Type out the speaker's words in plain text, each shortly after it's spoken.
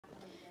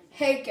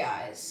Hey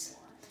guys,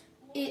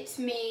 it's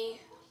me,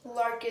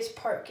 Larkus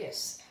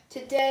Parkus.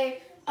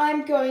 Today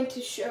I'm going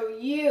to show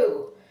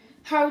you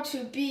how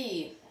to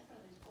be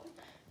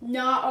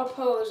not a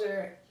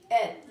poser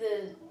at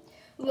the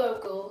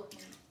local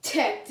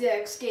Tech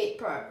Deck skate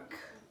park.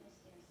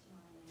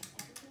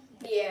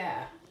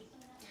 Yeah.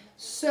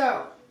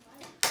 So,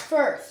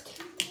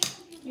 first,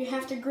 you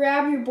have to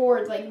grab your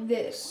board like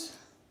this.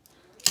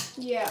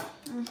 Yeah.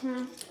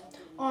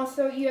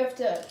 Also, you have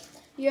to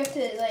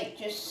like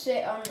just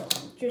sit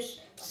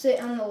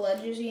on the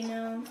ledges, you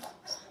know.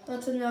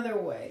 That's another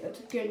way. That's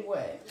a good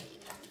way.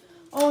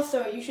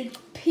 Also, you should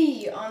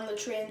pee on the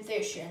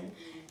transition.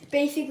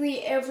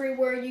 Basically,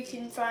 everywhere you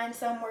can find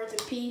somewhere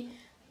to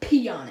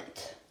pee on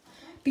it,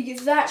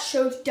 because that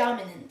shows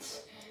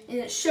dominance, and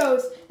it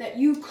shows that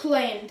you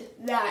claimed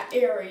that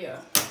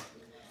area.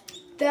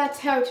 That's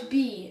how to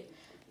be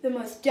the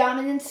most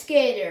dominant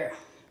skater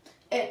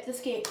at the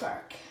skate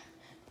park.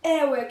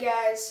 Anyway,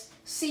 guys,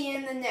 see you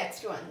in the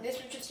next one.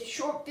 This was just a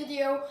short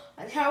video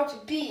on how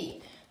to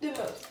be the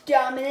most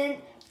dominant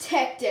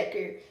tech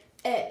decker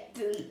at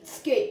the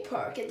skate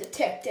park, at the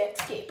Tech Deck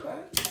skate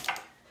park.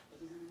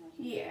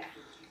 Yeah.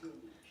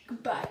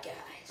 Goodbye, guys.